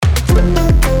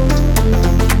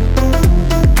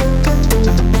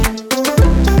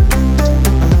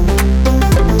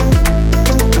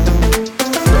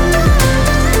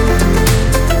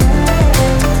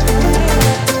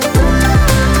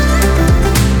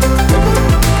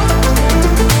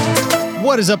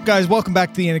What is up, guys? Welcome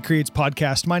back to the Anna Creates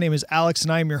podcast. My name is Alex,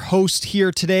 and I am your host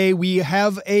here today. We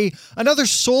have another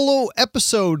solo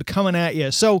episode coming at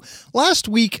you. So last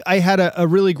week, I had a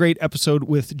really great episode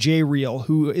with Jay Reel,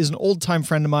 who is an old-time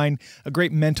friend of mine, a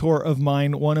great mentor of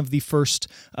mine, one of the first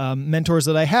mentors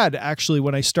that I had, actually,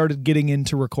 when I started getting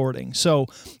into recording. So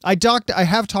I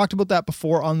have talked about that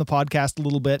before on the podcast a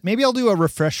little bit. Maybe I'll do a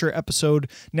refresher episode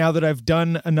now that I've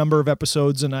done a number of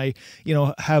episodes and I,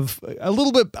 have a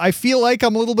little bit, I feel like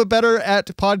I'm a little bit better at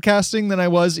podcasting than I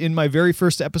was in my very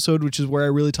first episode, which is where I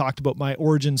really talked about my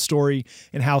origin story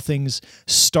and how things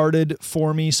started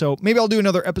for me. So maybe I'll do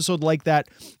another episode like that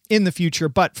in the future.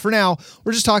 But for now,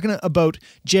 we're just talking about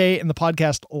Jay and the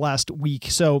podcast last week.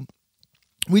 So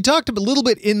we talked a little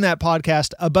bit in that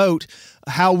podcast about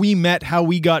how we met, how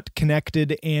we got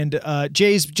connected, and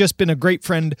Jay's just been a great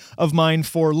friend of mine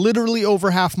for literally over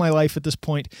half my life at this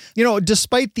point.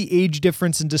 Despite the age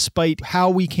difference and despite how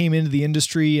we came into the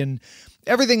industry and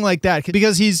everything like that,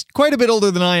 because he's quite a bit older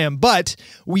than I am, but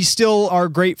we still are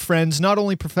great friends, not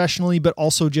only professionally, but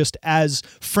also just as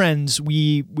friends.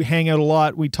 We hang out a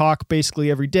lot. We talk basically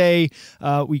every day.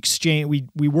 We exchange,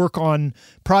 we work on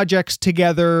projects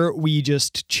together. We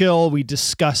just chill. We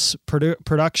discuss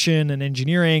production and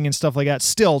engineering and stuff like that.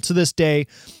 Still to this day,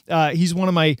 he's one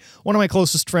of my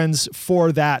closest friends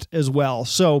for that as well.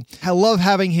 So I love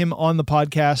having him on the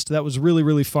podcast. That was really,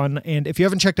 really fun. And if you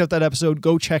haven't checked out that episode,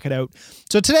 go check it out.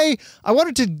 So today I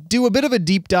wanted to do a bit of a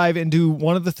deep dive into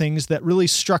one of the things that really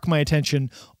struck my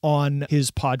attention on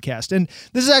his podcast. And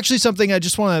this is actually something I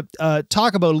just want to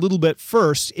talk about a little bit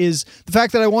first, is the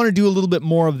fact that I want to do a little bit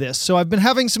more of this. So I've been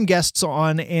having some guests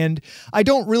on, and I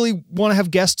don't really want to have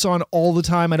guests on all the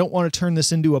time. I don't want to turn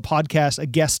this into a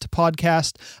guest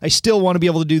podcast. I still want to be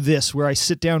able to do this, where I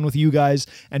sit down with you guys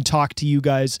and talk to you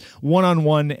guys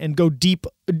one-on-one and go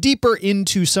deeper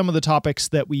into some of the topics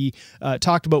that we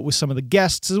talked about with some of the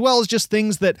guests, as well as just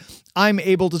things that I'm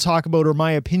able to talk about or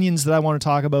my opinions that I want to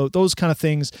talk about, those kind of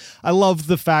things. I love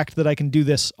the fact that I can do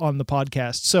this on the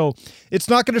podcast. So it's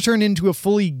not going to turn into a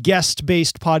fully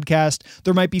guest-based podcast.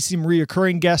 There might be some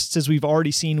reoccurring guests, as we've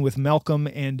already seen with Malcolm,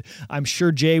 and I'm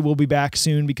sure Jay will be back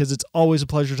soon because it's always a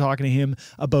pleasure talking to him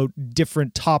about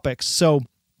different topics. So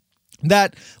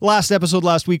that last episode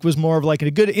last week was more of like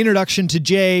a good introduction to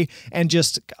Jay and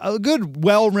just a good,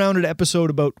 well-rounded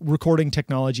episode about recording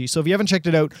technology. So if you haven't checked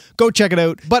it out, go check it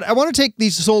out. But I want to take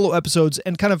these solo episodes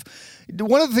and kind of,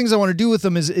 one of the things I want to do with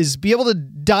them is be able to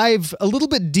dive a little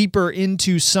bit deeper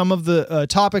into some of the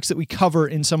topics that we cover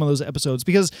in some of those episodes.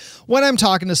 Because when I'm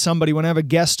talking to somebody, when I have a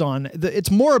guest on,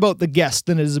 it's more about the guest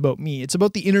than it is about me. It's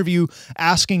about the interview,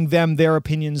 asking them their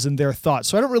opinions and their thoughts.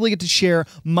 So I don't really get to share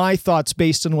my thoughts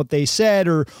based on what they said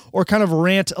or kind of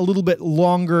rant a little bit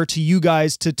longer to you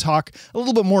guys to talk a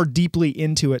little bit more deeply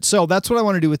into it. So that's what I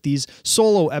want to do with these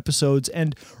solo episodes,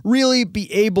 and really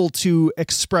be able to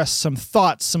express some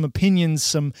thoughts, some opinions,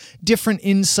 some different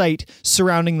insight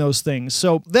surrounding those things.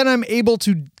 So then I'm able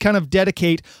to kind of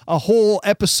dedicate a whole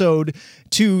episode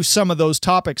to some of those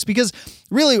topics, because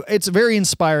really it's very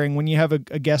inspiring when you have a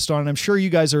guest on, and I'm sure you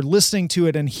guys are listening to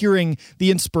it and hearing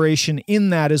the inspiration in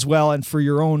that as well, and for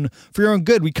your own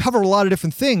good. We cover a lot of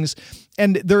different things,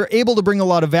 and they're able to bring a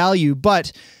lot of value,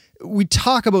 but we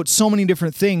talk about so many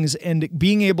different things, and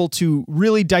being able to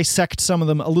really dissect some of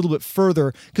them a little bit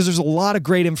further, because there's a lot of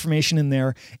great information in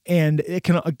there, and it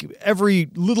can, every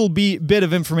little bit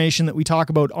of information that we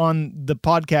talk about on the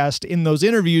podcast in those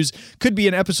interviews could be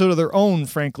an episode of their own,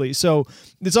 frankly. So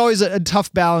it's always a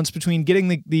tough balance between getting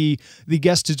the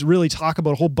guests to really talk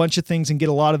about a whole bunch of things and get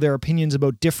a lot of their opinions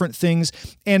about different things,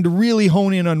 and really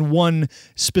hone in on one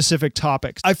specific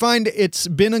topic. I find it's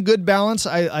been a good balance.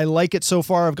 I like it so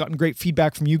far. I've gotten great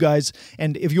feedback from you guys,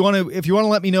 and if you want to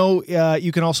let me know,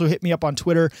 you can also hit me up on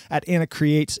Twitter at Anna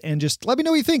Creates, and just let me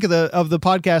know what you think of the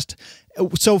podcast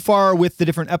so far, with the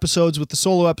different episodes, with the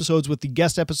solo episodes, with the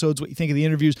guest episodes, what you think of the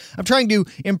interviews. I'm trying to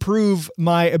improve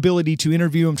my ability to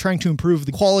interview. I'm trying to improve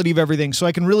the quality of everything so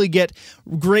I can really get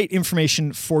great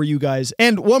information for you guys.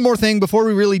 And one more thing before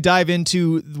we really dive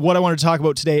into what I want to talk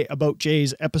about today about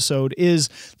Jay's episode is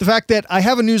the fact that I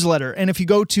have a newsletter. And if you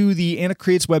go to the Anna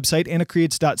Creates website,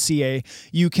 annacreates.ca,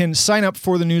 you can sign up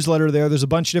for the newsletter there. There's a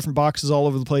bunch of different boxes all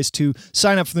over the place to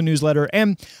sign up for the newsletter.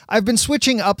 And I've been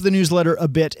switching up the newsletter a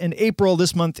bit, and April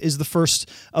this month is the first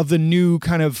of the new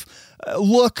kind of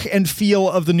look and feel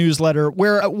of the newsletter,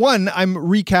 where one, I'm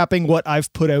recapping what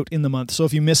I've put out in the month. So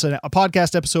if you miss a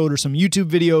podcast episode or some YouTube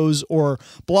videos or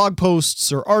blog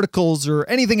posts or articles or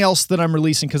anything else that I'm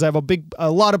releasing, because I have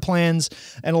a lot of plans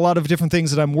and a lot of different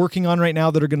things that I'm working on right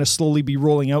now that are going to slowly be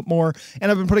rolling out more.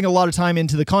 And I've been putting a lot of time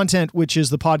into the content, which is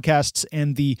the podcasts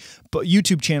and the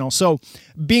YouTube channel. So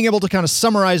being able to kind of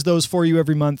summarize those for you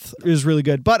every month is really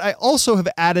good. But I also have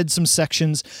added some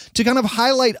sections to kind of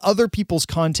highlight other people's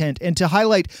content and to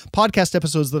highlight podcast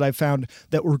episodes that I've found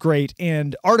that were great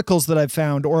and articles that I've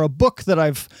found or a book that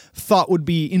I've thought would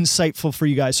be insightful for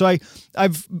you guys. So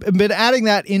I've been adding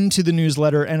that into the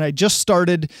newsletter, and I just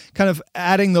started kind of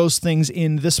adding those things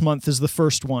in this month as the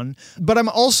first one. But I'm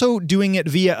also doing it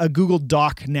via a Google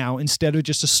Doc now instead of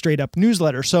just a straight up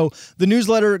newsletter. So the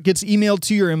newsletter gets emailed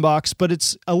to your inbox, but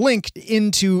it's a link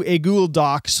into a Google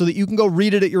Doc so that you can go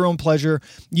read it at your own pleasure.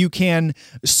 You can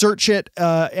search it,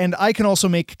 and I can also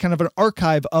make kind of an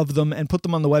archive of them and put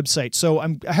them on the website. So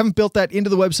I haven't built that into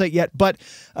the website yet, but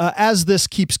as this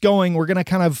keeps going, we're going to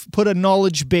kind of put a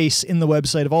knowledge base in the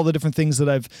website of all the different things that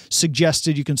I've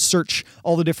suggested. You can search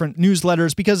all the different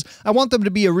newsletters because I want them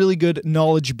to be a really good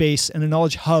knowledge base and a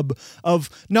knowledge hub of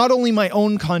not only my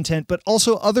own content, but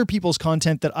also other people's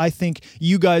content that I think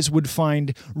you guys would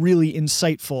find really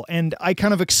insightful. And I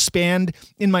kind of expand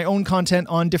in my own content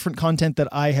on different content that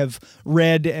I have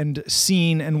read and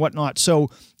seen and whatnot. So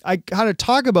I kind of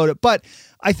talk about it, but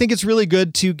I think it's really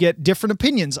good to get different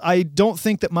opinions. I don't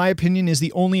think that my opinion is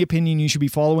the only opinion you should be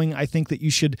following. I think that you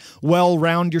should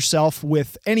round yourself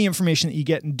with any information that you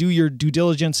get and do your due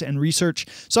diligence and research.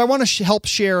 So I want to help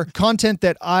share content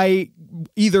that I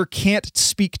either can't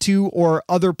speak to or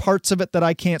other parts of it that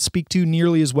I can't speak to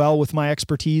nearly as well with my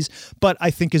expertise, but I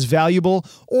think is valuable,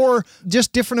 or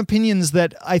just different opinions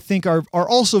that I think are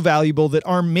also valuable that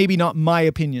are maybe not my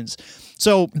opinions.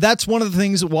 So that's one of the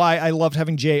things why I loved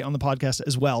having Jay on the podcast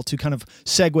as well, to kind of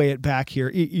segue it back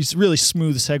here. He's really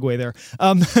smooth segue there.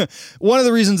 One of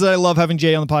the reasons that I love having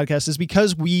Jay on the podcast is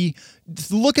because we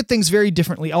look at things very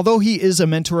differently. Although he is a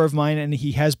mentor of mine and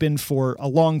he has been for a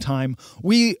long time,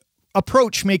 we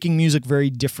approach making music very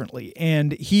differently.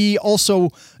 And he also,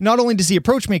 not only does he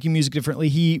approach making music differently,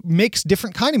 he makes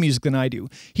different kind of music than I do.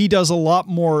 He does a lot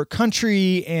more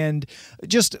country and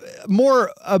just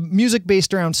more music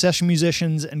based around session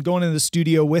musicians and going into the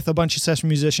studio with a bunch of session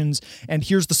musicians. And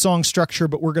here's the song structure,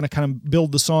 but we're going to kind of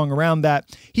build the song around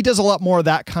that. He does a lot more of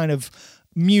that kind of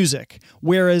music,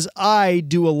 whereas I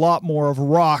do a lot more of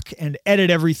rock and edit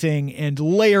everything and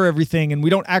layer everything, and we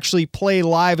don't actually play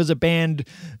live as a band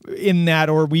in that,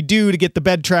 or we do to get the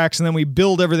bed tracks and then we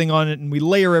build everything on it and we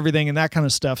layer everything and that kind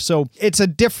of stuff. So it's a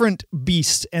different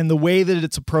beast, and the way that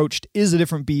it's approached is a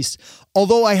different beast.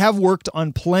 Although I have worked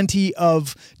on plenty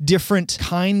of different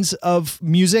kinds of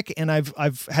music and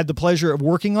I've had the pleasure of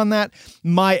working on that,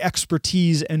 my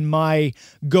expertise and my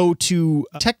go-to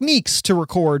techniques to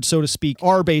record, so to speak,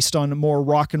 are based on more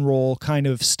rock and roll kind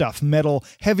of stuff, metal,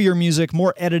 heavier music,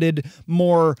 more edited,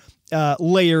 more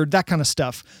layered, that kind of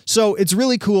stuff. So it's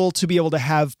really cool to be able to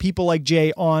have people like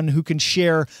Jay on who can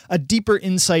share a deeper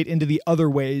insight into the other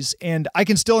ways. And I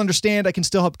can still understand, I can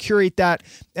still help curate that,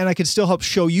 and I can still help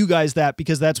show you guys that,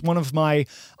 because that's one of my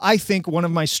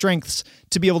strengths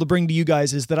to be able to bring to you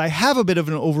guys, is that I have a bit of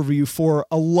an overview for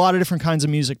a lot of different kinds of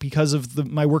music because of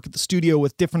my work at the studio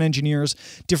with different engineers,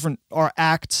 different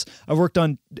acts. I've worked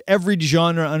on every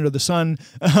genre under the sun.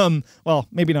 Well,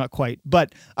 maybe not quite,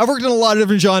 but I've worked on a lot of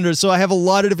different genres, so I have a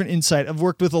lot of different insight. I've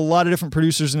worked with a lot of different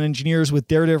producers and engineers with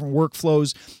their different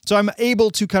workflows, so I'm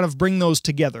able to kind of bring those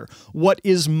together. What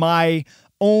is my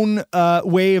own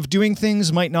way of doing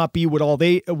things might not be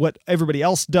what everybody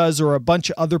else does, or a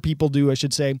bunch of other people do, I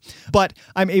should say, but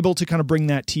I'm able to kind of bring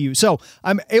that to you. So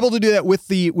I'm able to do that with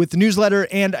the newsletter,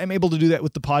 and I'm able to do that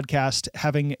with the podcast,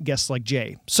 having guests like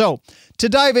Jay. So to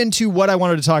dive into what I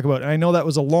wanted to talk about, and I know that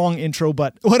was a long intro,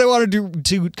 but what I wanted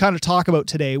to kind of talk about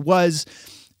today was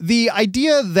the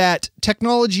idea that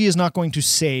technology is not going to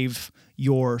save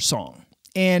your song.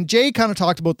 And Jay kind of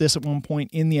talked about this at one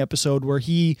point in the episode, where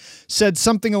he said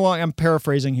something I'm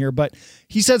paraphrasing here, but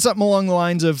he said something along the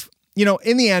lines of,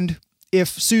 in the end, if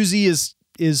Susie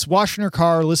is washing her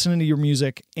car, listening to your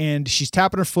music, and she's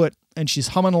tapping her foot and she's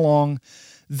humming along,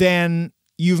 then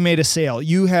you've made a sale.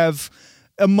 You have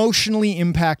emotionally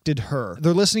impacted her.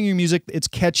 They're listening to your music. It's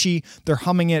catchy. They're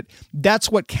humming it. That's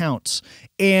what counts.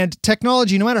 And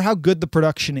technology, no matter how good the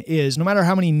production is, no matter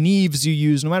how many Neeves you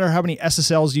use, no matter how many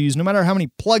SSLs you use, no matter how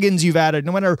many plugins you've added,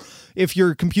 no matter if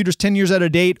your computer's 10 years out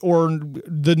of date or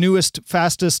the newest,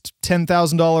 fastest $10,000,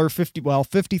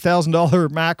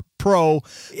 $50,000 Mac Pro,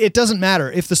 it doesn't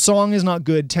matter. If the song is not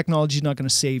good, technology is not going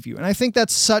to save you. And I think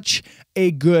that's such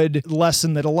a good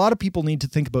lesson that a lot of people need to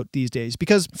think about these days.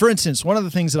 Because, for instance, one of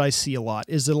the things that I see a lot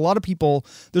is that a lot of people,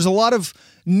 there's a lot of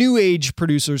new age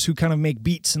producers who kind of make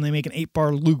beats and they make an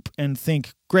 8-bar loop and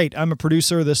think, great, I'm a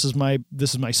producer. This is my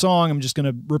song. I'm just going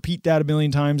to repeat that a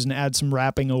million times and add some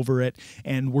rapping over it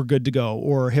and we're good to go.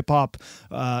 Or hip hop,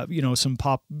 some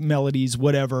pop melodies,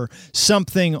 whatever,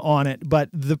 something on it. But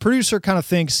the producer kind of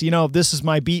thinks, this is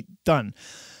my beat, done.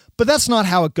 But that's not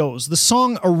how it goes. The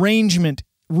song arrangement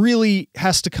really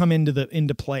has to come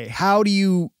into play. How do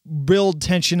you build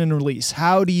tension and release?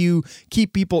 How do you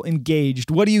keep people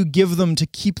engaged? What do you give them to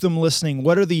keep them listening?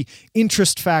 What are the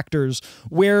interest factors?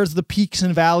 Where's the peaks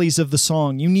and valleys of the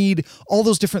song? You need all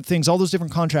those different things, all those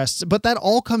different contrasts. But that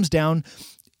all comes down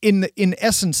in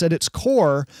essence, at its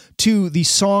core, to the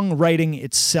songwriting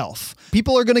itself.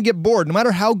 People are going to get bored. No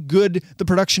matter how good the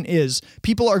production is,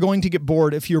 people are going to get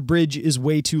bored if your bridge is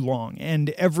way too long.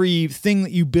 And everything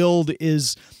that you build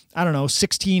is,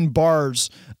 16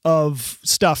 bars of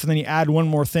stuff, and then you add one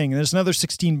more thing, and there's another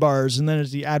 16 bars, and then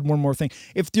you add one more thing.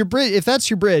 If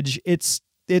that's your bridge, it's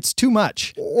too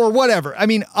much or whatever. I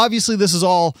mean, obviously this is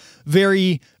all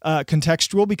very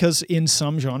contextual because in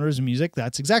some genres of music,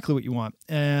 that's exactly what you want.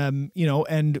 And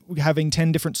having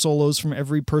 10 different solos from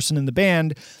every person in the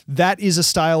band, that is a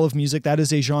style of music. That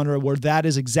is a genre where that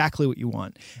is exactly what you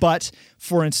want. But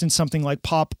for instance, something like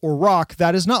pop or rock,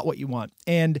 that is not what you want.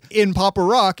 And in pop or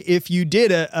rock, if you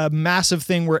did a massive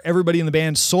thing where everybody in the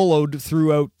band soloed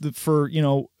throughout for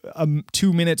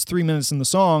 2 minutes, 3 minutes in the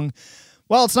song,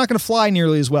 well, it's not going to fly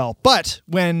nearly as well. But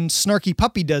when Snarky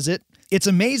Puppy does it, it's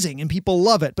amazing and people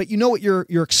love it, but you know what you're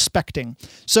expecting.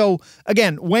 So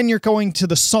again, when you're going to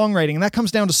the songwriting, and that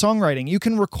comes down to songwriting, you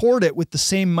can record it with the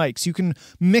same mics. You can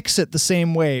mix it the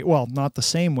same way. Well, not the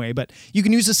same way, but you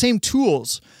can use the same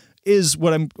tools is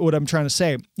what I'm trying to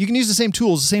say. You can use the same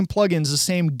tools, the same plugins, the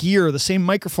same gear, the same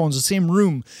microphones, the same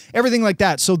room, everything like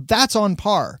that. So that's on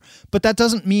par, but that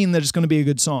doesn't mean that it's going to be a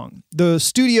good song. The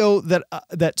studio that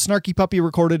Snarky Puppy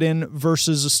recorded in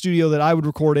versus a studio that I would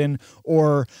record in,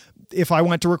 or if I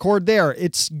went to record there,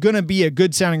 it's going to be a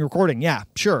good sounding recording. Yeah,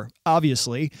 sure.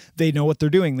 Obviously, they know what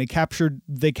they're doing. They captured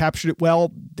it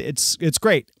well. It's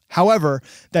great. However,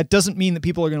 that doesn't mean that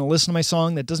people are going to listen to my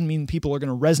song. That doesn't mean people are going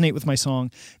to resonate with my song.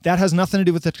 That has nothing to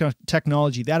do with the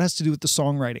technology. That has to do with the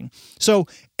songwriting. So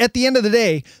at the end of the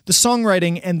day, the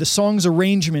songwriting and the song's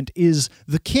arrangement is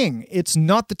the king. It's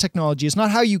not the technology. It's not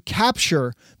how you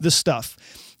capture the stuff.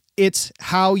 It's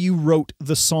how you wrote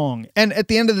the song. And at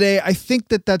the end of the day, I think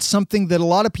that that's something that a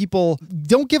lot of people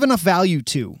don't give enough value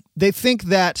to. They think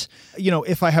that,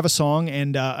 if I have a song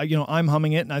and, I'm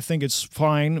humming it and I think it's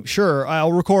fine, sure,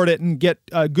 I'll record it and get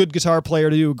a good guitar player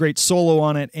to do a great solo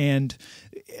on it and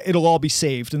it'll all be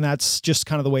saved. And that's just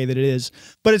kind of the way that it is.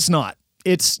 But it's not.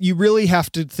 You really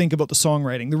have to think about the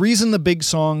songwriting. The reason the big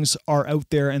songs are out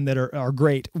there and that are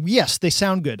great, yes, they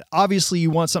sound good. Obviously,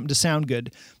 you want something to sound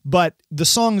good, but the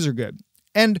songs are good.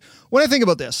 And when I think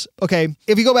about this, okay,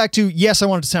 if you go back to, yes, I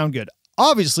want it to sound good.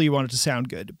 Obviously, you want it to sound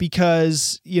good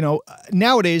because,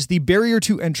 nowadays the barrier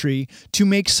to entry to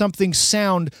make something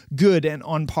sound good and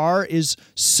on par is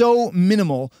so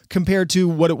minimal compared to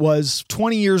what it was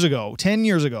 20 years ago, 10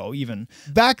 years ago even.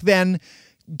 Back then,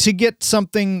 to get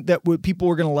something that people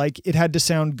were going to like, it had to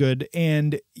sound good,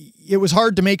 and it was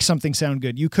hard to make something sound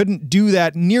good. You couldn't do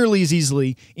that nearly as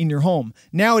easily in your home.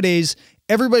 Nowadays,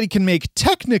 everybody can make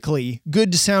technically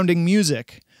good sounding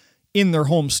music in their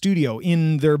home studio,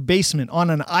 in their basement, on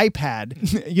an iPad.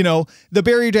 The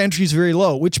barrier to entry is very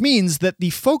low, which means that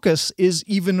the focus is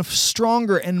even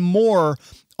stronger and more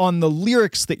on the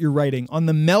lyrics that you're writing, on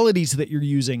the melodies that you're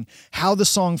using, how the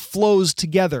song flows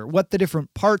together, what the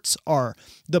different parts are,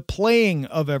 the playing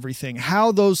of everything,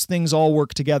 how those things all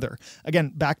work together.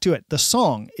 Again, back to it. The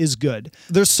song is good.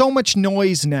 There's so much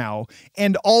noise now,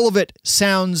 and all of it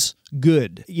sounds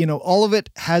good. All of it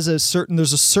has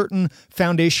there's a certain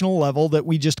foundational level that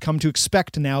we just come to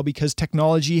expect now because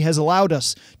technology has allowed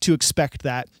us to expect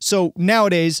that. So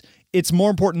nowadays, it's more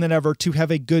important than ever to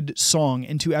have a good song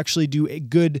and to actually do a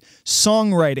good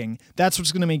songwriting. That's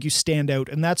what's going to make you stand out,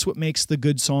 and that's what makes the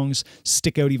good songs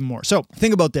stick out even more. So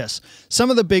think about this. Some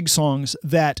of the big songs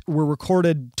that were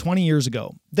recorded 20 years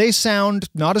ago, they sound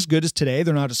not as good as today.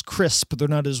 They're not as crisp. They're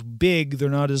not as big. They're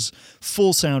not as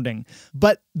full sounding,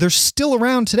 but they're still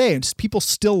around today, and people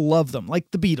still love them,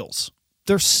 like the Beatles.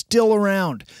 they're still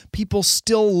around. People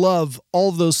still love all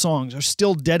of those songs, are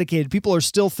still dedicated. People are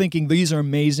still thinking these are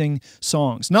amazing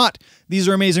songs. Not these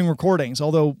are amazing recordings,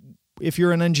 although if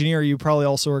you're an engineer, you probably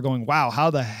also are going, wow,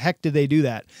 how the heck did they do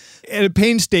that? And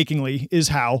painstakingly is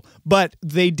how, but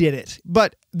they did it.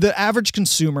 But the average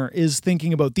consumer is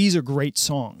thinking about these are great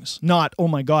songs, not, oh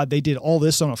my God, they did all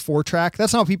this on a 4-track.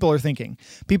 That's not what people are thinking.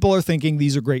 People are thinking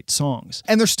these are great songs.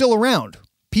 And they're still around.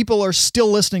 People are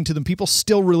still listening to them. People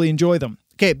still really enjoy them.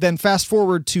 Okay, then fast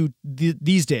forward to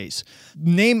these days.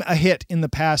 Name a hit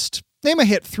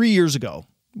 3 years ago.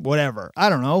 Whatever. I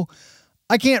don't know.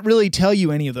 I can't really tell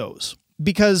you any of those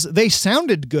because they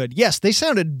sounded good. Yes, they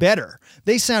sounded better.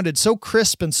 They sounded so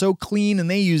crisp and so clean, and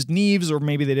they used Neves, or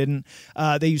maybe they didn't.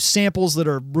 They used samples that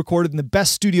are recorded in the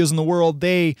best studios in the world.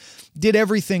 They did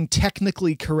everything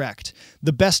technically correct.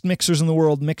 The best mixers in the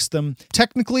world mixed them.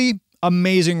 Technically,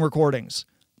 amazing recordings.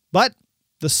 But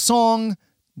the song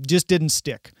just didn't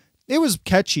stick. It was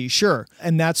catchy, sure.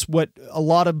 And that's what a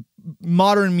lot of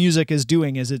modern music is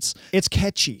doing, is it's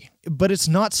catchy, but it's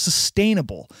not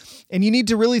sustainable. And you need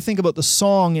to really think about the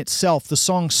song itself, the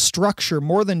song structure,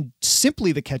 more than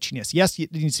simply the catchiness. Yes,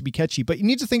 it needs to be catchy, but you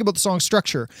need to think about the song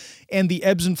structure and the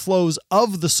ebbs and flows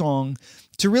of the song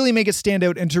to really make it stand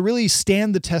out and to really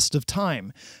stand the test of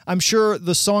time. I'm sure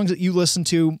the songs that you listen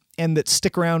to and that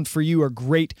stick around for you are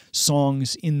great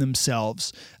songs in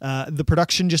themselves. The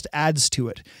production just adds to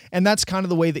it. And that's kind of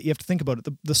the way that you have to think about it.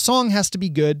 The song has to be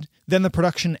good, then the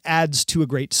production adds to a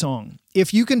great song.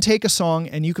 If you can take a song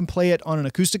and you can play it on an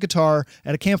acoustic guitar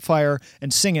at a campfire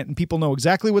and sing it, and people know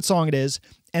exactly what song it is,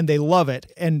 and they love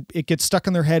it, and it gets stuck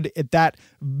in their head at that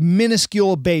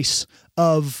minuscule base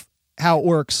of how it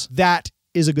works, that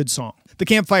is a good song. The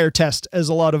campfire test, as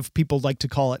a lot of people like to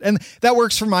call it. And that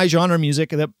works for my genre of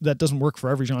music. That doesn't work for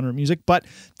every genre of music, but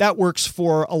that works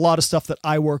for a lot of stuff that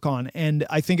I work on. And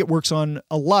I think it works on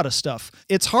a lot of stuff.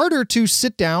 It's harder to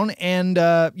sit down and,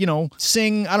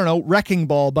 sing, Wrecking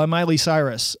Ball by Miley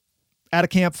Cyrus at a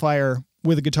campfire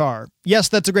with a guitar. Yes,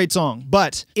 that's a great song,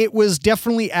 but it was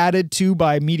definitely added to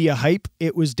by media hype.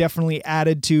 It was definitely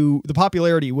added to, the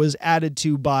popularity was added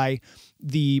to by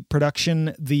the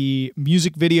production, the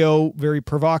music video, very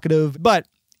provocative, but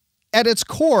at its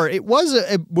core, it was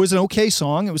an okay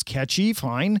song. It was catchy,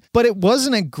 fine, but it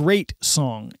wasn't a great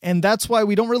song. And that's why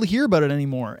we don't really hear about it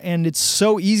anymore. And it's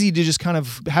so easy to just kind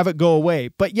of have it go away.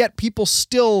 But yet people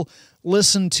still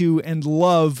listen to and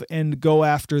love and go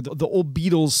after the old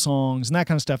Beatles songs and that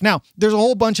kind of stuff. Now, there's a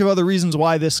whole bunch of other reasons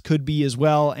why this could be as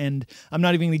well, and I'm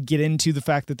not even going to get into the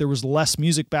fact that there was less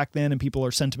music back then and people are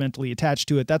sentimentally attached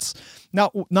to it. That's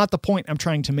not the point I'm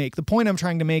trying to make. The point I'm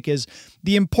trying to make is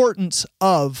the importance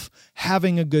of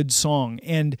having a good song,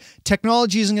 and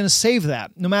technology isn't going to save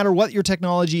that. No matter what your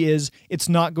technology is, it's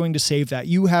not going to save that.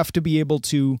 You have to be able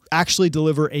to actually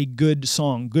deliver a good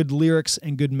song, good lyrics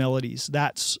and good melodies.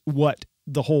 That's what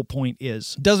the whole point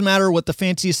is. Doesn't matter what the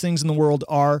fanciest things in the world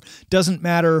are, doesn't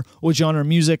matter what genre of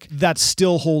music, that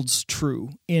still holds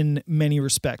true in many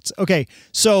respects. Okay,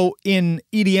 so in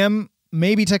EDM,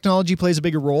 maybe technology plays a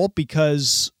bigger role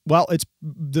because, well, it's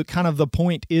the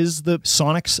point is the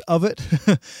sonics of it.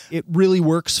 It really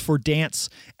works for dance.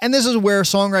 And this is where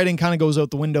songwriting kind of goes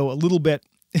out the window a little bit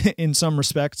in some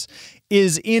respects,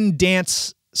 is in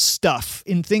dance stuff,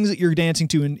 in things that you're dancing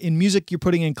to, in music you're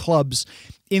putting in clubs,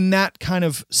 in that kind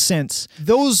of sense.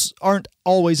 Those aren't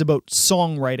always about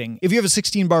songwriting. If you have a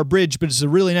 16-bar bridge, but it's a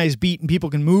really nice beat and people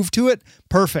can move to it,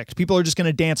 perfect. People are just going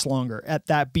to dance longer at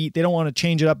that beat. They don't want to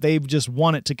change it up. They just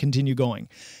want it to continue going.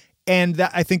 And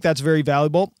I think that's very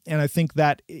valuable. And I think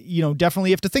that,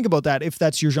 definitely you have to think about that if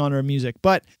that's your genre of music.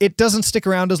 But it doesn't stick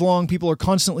around as long. People are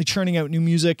constantly churning out new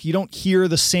music. You don't hear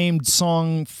the same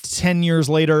song 10 years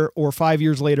later or 5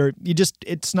 years later.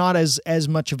 It's not as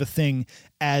much of a thing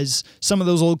as some of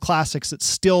those old classics that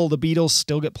still, the Beatles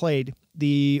still get played.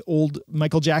 The old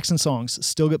Michael Jackson songs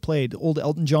still get played. The old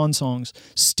Elton John songs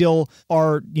still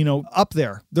are, up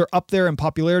there. They're up there in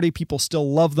popularity. People still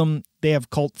love them. They have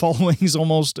cult followings,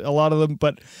 almost a lot of them.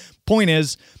 But point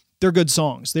is, they're good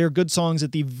songs. They're good songs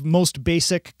at the most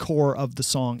basic core of the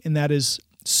song. And that is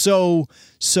so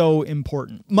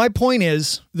important. My point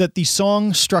is that the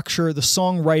song structure, the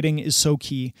songwriting is so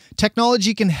key.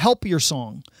 Technology can help your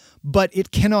song, but it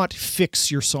cannot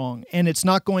fix your song, and it's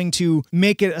not going to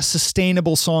make it a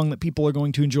sustainable song that people are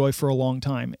going to enjoy for a long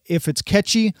time. If it's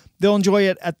catchy, they'll enjoy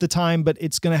it at the time, but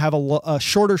it's going to have a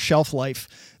shorter shelf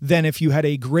life than if you had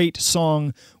a great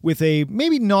song with a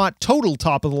maybe not total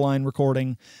top-of-the-line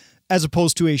recording, as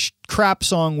opposed to a crap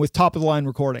song with top-of-the-line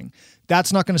recording.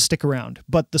 that's not going to stick around.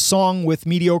 But the song with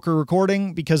mediocre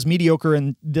recording, because mediocre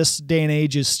in this day and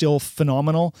age is still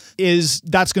phenomenal,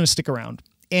 that's going to stick around.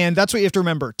 And that's what you have to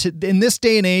remember. In this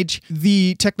day and age,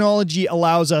 the technology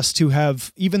allows us to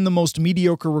have even the most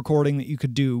mediocre recording that you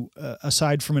could do,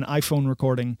 aside from an iPhone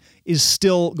recording, is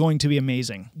still going to be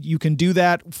amazing. You can do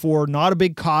that for not a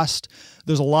big cost.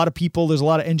 There's a lot of people, there's a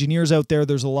lot of engineers out there,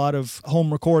 there's a lot of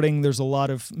home recording, there's a lot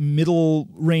of middle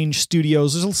range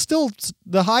studios, there's still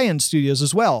the high-end studios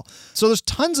as well. So there's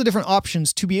tons of different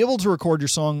options to be able to record your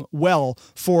song well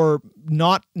for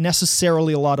not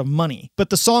necessarily a lot of money.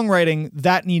 But the songwriting,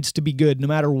 that needs to be good no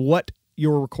matter what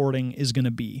your recording is going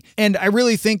to be. And I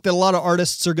really think that a lot of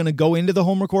artists are going to go into the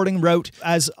home recording route,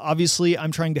 as obviously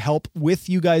I'm trying to help with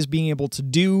you guys being able to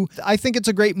do. I think it's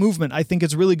a great movement. I think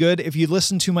it's really good. If you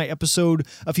listen to my episode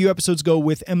a few episodes ago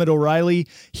with Emmett O'Reilly,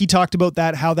 he talked about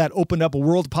that, how that opened up a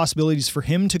world of possibilities for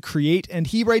him to create, and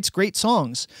he writes great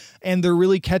songs, and they're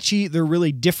really catchy. They're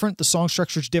really different. The song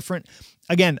structure is different.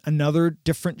 Again, another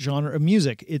different genre of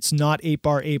music. It's not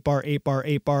 8-bar, 8-bar, 8-bar,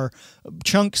 8-bar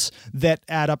chunks that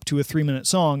add up to a 3-minute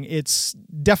song. It's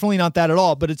definitely not that at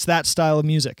all, but it's that style of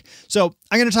music. So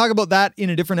I'm going to talk about that in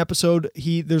a different episode.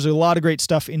 There's a lot of great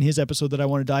stuff in his episode that I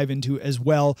want to dive into as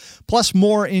well, plus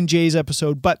more in Jay's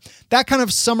episode. But that kind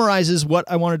of summarizes what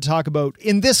I wanted to talk about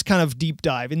in this kind of deep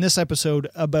dive, in this episode,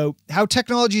 about how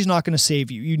technology is not going to save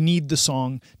you. You need the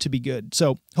song to be good.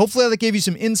 So hopefully that gave you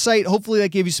some insight. Hopefully that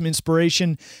gave you some inspiration.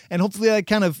 And hopefully that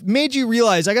kind of made you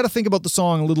realize I got to think about the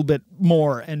song a little bit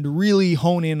more and really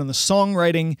hone in on the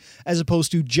songwriting as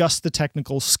opposed to just the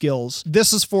technical skills.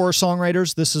 This is for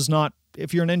songwriters. This is not,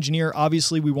 if you're an engineer,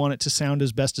 obviously we want it to sound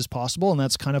as best as possible. And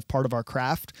that's kind of part of our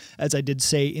craft, as I did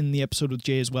say in the episode with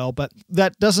Jay as well. But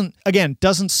that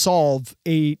doesn't solve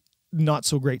a not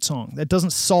so great song. That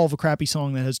doesn't solve a crappy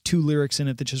song that has 2 lyrics in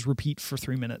it that just repeat for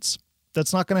 3 minutes.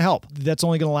 That's not going to help. That's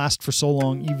only going to last for so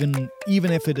long,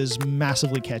 even if it is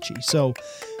massively catchy. So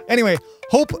anyway,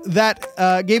 hope that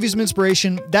gave you some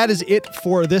inspiration. That is it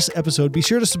for this episode. Be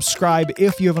sure to subscribe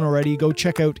if you haven't already. Go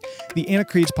check out the Anna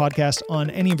Creates podcast on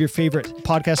any of your favorite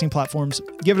podcasting platforms.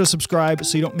 Give it a subscribe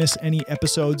so you don't miss any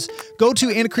episodes. Go to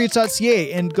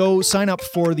annacreates.ca and go sign up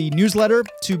for the newsletter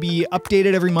to be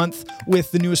updated every month with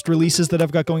the newest releases that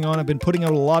I've got going on. I've been putting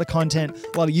out a lot of content,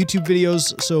 a lot of YouTube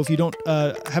videos. So if you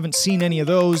haven't seen any of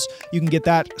those, you can get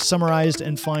that summarized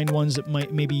and find ones that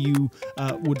maybe you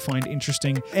would find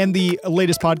interesting. And the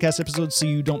latest podcast episodes so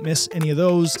you don't miss any of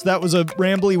those. So that was a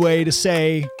rambly way to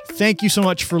say thank you so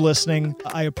much for listening.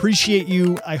 I appreciate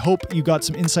you. I hope you got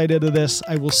some insight out of this.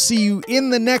 I will see you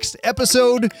in the next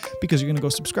episode because you're going to go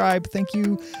subscribe. Thank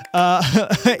you.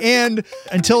 And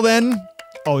until then,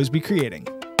 always be creating.